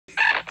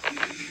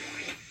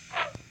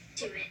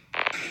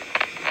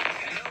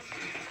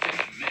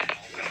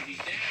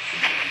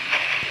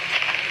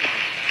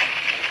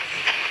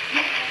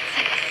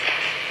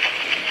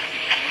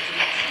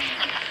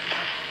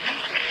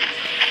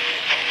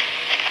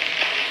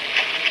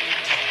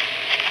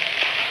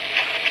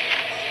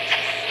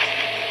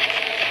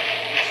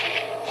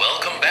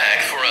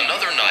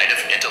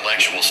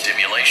visual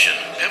stimulation,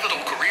 pivotal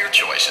career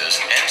choices,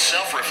 and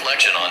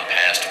self-reflection on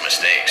past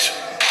mistakes.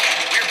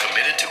 We're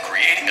committed to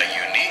creating a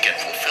unique and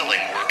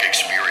fulfilling work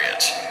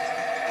experience.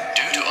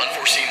 Due to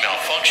unforeseen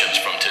malfunctions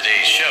from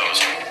today's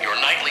shows, your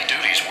nightly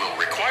duties will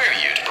require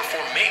you to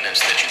perform maintenance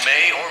that you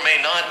may or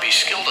may not be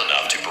skilled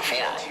enough to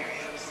perform.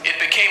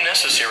 It became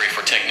necessary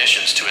for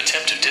technicians to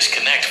attempt to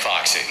disconnect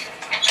Foxy.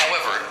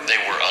 However, they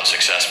were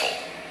unsuccessful.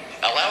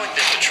 Allowing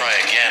them to try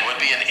again would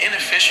be an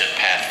inefficient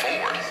path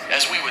forward,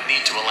 as we would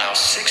need to allow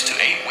 6 to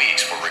 8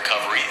 weeks for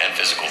recovery and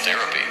physical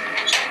therapy.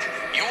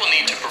 You will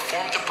need to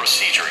perform the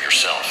procedure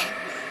yourself.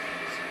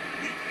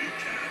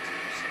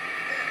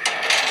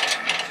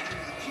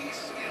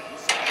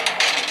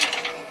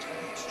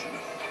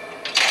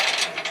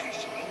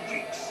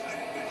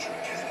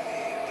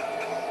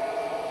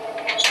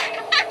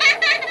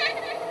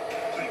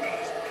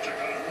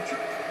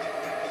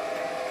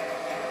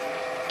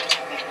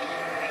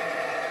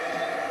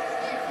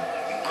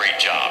 Great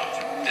job.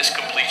 This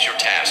completes your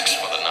tasks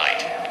for the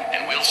night,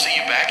 and we'll see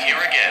you back here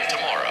again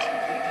tomorrow.